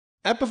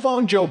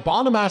Epiphone Joe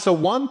Bonamassa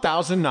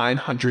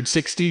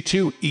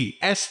 1962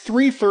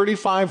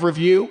 ES335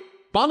 review.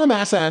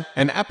 Bonamassa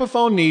and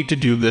Epiphone need to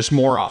do this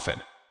more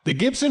often. The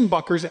Gibson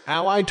Buckers,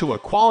 allied to a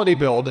quality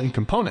build and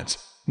components,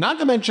 not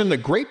to mention the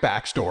great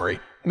backstory,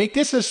 make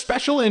this a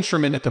special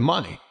instrument at the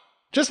money.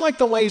 Just like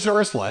the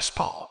Lazarus Les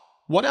Paul.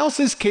 What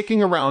else is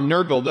kicking around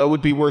Nerdville that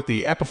would be worth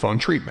the Epiphone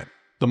treatment?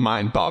 The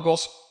mind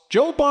boggles.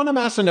 Joe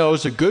Bonamassa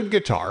knows a good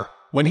guitar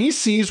when he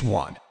sees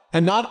one.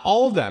 And not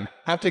all of them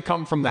have to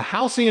come from the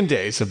halcyon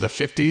days of the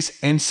 50s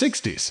and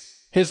 60s.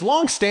 His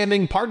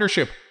long-standing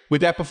partnership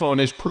with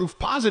Epiphone is proof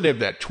positive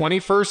that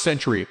 21st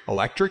century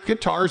electric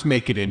guitars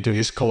make it into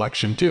his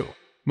collection too.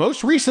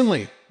 Most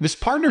recently, this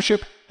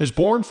partnership has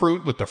borne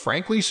fruit with the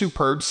frankly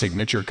superb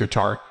signature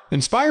guitar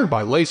inspired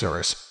by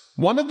Lazarus,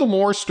 one of the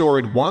more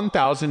storied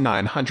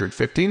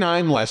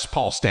 1959 Les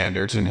Paul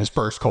standards in his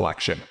Burst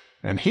collection.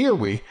 And here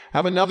we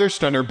have another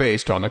stunner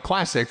based on a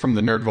classic from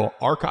the Nerdville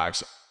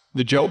archives.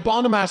 The Joe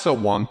Bonamassa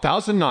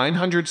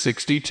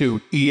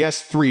 1962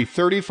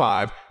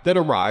 ES335 that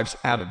arrives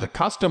out of the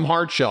custom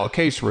hardshell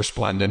case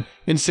resplendent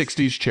in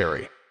 60s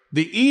cherry.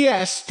 The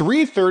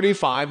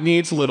ES335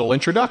 needs little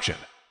introduction.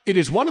 It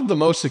is one of the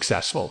most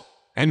successful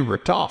and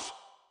ripped-off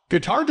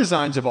guitar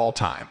designs of all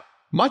time.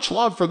 Much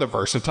love for the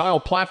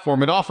versatile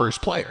platform it offers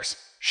players.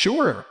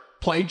 Sure,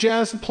 play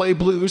jazz, play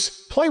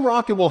blues, play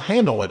rock, it will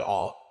handle it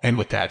all. And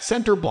with that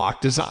center block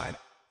design,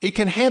 it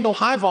can handle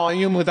high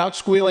volume without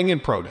squealing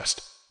and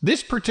protest.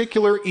 This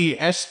particular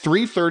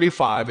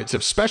ES335 is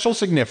of special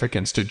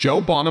significance to Joe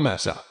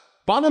Bonamassa.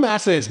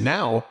 Bonamassa is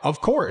now,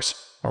 of course,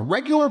 a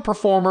regular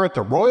performer at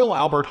the Royal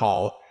Albert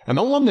Hall, an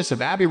alumnus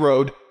of Abbey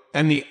Road,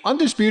 and the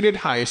undisputed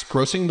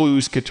highest-grossing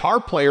blues guitar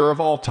player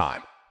of all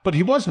time. But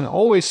he wasn't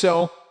always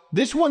so.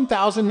 This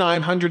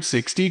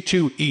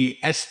 1962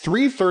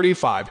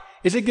 ES335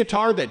 is a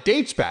guitar that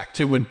dates back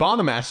to when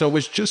Bonamassa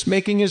was just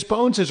making his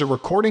bones as a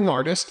recording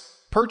artist,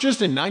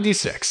 purchased in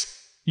 '96.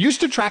 Used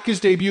to track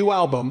his debut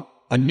album,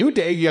 A New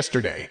Day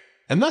Yesterday,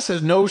 and thus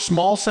has no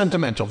small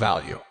sentimental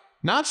value.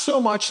 Not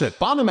so much that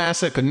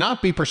Bonamassa could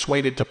not be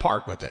persuaded to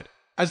part with it.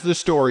 As the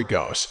story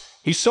goes,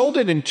 he sold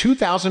it in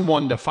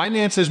 2001 to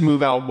finance his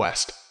move out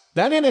west.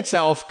 That in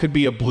itself could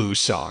be a blues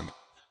song.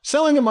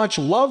 Selling a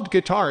much-loved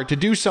guitar to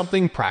do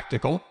something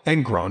practical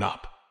and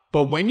grown-up.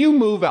 But when you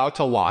move out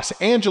to Los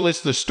Angeles,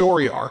 the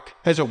story arc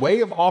has a way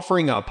of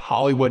offering up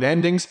Hollywood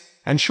endings,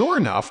 and sure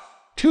enough,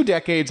 2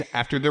 decades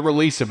after the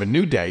release of A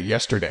New Day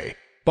Yesterday,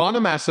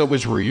 Bonamassa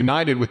was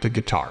reunited with the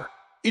guitar.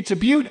 It's a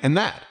beaut, and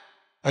that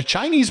a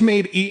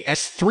Chinese-made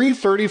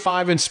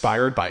ES335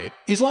 inspired by it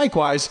is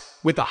likewise,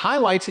 with the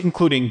highlights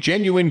including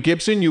genuine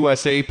Gibson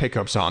USA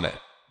pickups on it.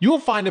 You'll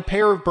find a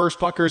pair of burst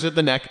puckers at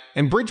the neck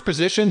and bridge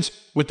positions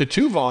with the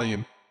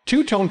 2-volume,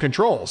 2-tone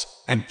controls,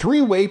 and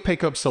 3-way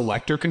pickup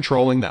selector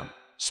controlling them.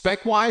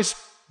 Spec-wise,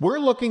 we're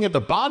looking at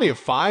the body of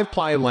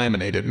 5-ply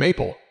laminated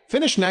maple,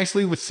 finished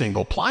nicely with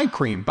single-ply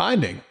cream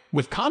binding,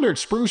 with contoured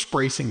spruce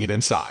bracing it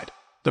inside.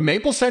 The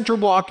maple center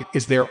block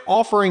is there,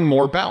 offering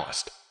more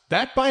ballast.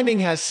 That binding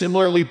has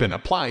similarly been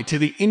applied to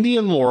the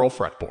Indian Laurel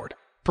fretboard.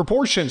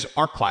 Proportions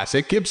are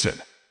classic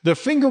Gibson. The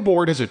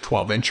fingerboard has a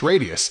 12-inch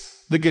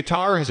radius, the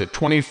guitar has a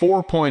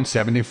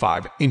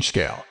 24.75-inch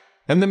scale,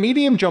 and the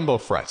medium jumbo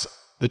frets,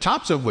 the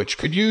tops of which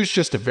could use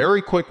just a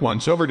very quick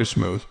once-over to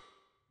smooth,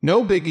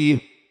 no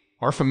biggie,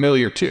 are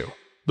familiar too.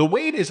 The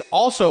weight is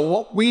also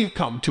what we've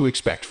come to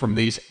expect from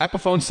these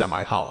Epiphone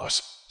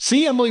semi-hollows.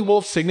 See Emily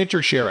Wolf's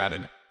signature share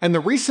added, and the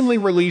recently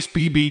released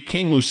B.B.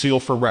 King Lucille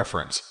for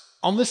reference.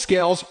 On the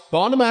scales,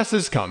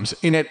 Bonamassa's comes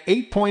in at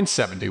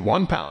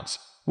 8.71 pounds,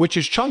 which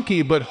is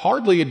chunky but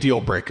hardly a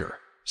deal-breaker.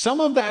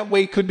 Some of that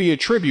weight could be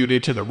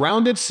attributed to the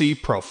rounded C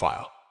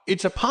profile.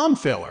 It's a palm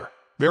filler,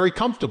 very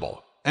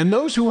comfortable, and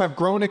those who have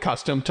grown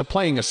accustomed to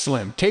playing a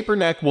slim taper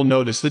neck will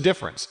notice the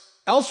difference.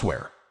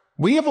 Elsewhere,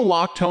 we have a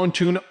lock-tone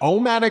tune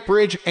O-matic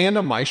bridge and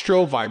a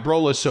Maestro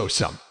Vibrola, so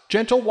some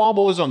gentle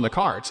wobble is on the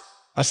cards.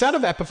 A set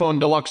of Epiphone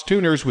Deluxe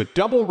tuners with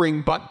double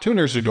ring butt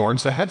tuners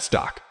adorns the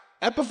headstock.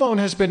 Epiphone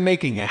has been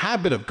making a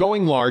habit of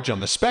going large on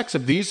the specs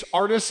of these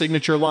artist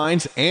signature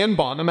lines, and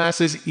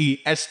Bonamassa's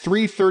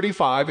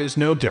ES335 is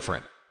no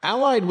different.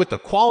 Allied with the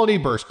quality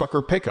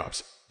burstbucker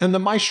pickups and the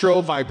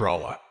Maestro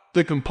Vibrola,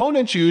 the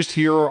components used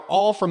here are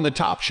all from the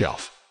top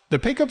shelf. The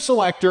pickup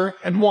selector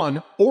and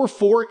 1 or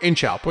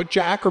 4-inch output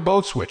jack are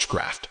both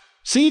switchcraft.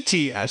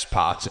 CTS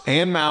pots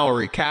and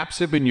Mallory caps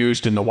have been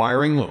used in the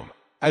wiring loom.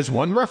 As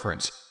one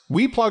reference,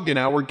 we plugged in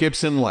our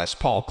Gibson Les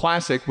Paul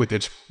Classic with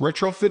its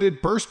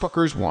retrofitted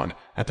burstbuckers, 1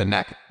 at the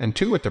neck and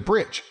 2 at the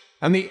bridge,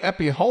 and the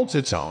Epi holds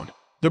its own.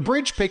 The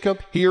bridge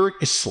pickup here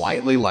is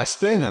slightly less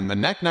thin and the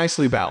neck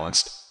nicely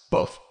balanced.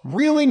 Both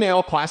really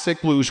nail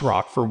classic blues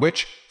rock, for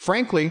which,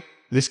 frankly,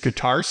 this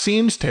guitar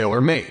seems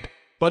tailor-made.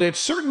 But it's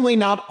certainly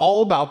not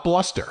all about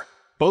bluster.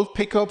 Both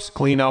pickups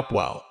clean up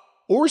well,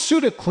 or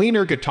suit a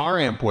cleaner guitar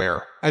amp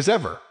wear. As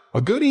ever,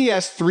 a good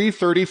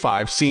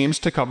ES335 seems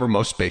to cover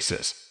most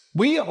bases.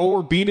 We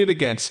overbeat it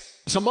against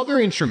some other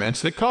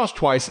instruments that cost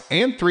twice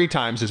and 3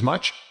 times as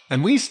much,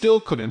 and we still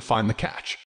couldn't find the catch.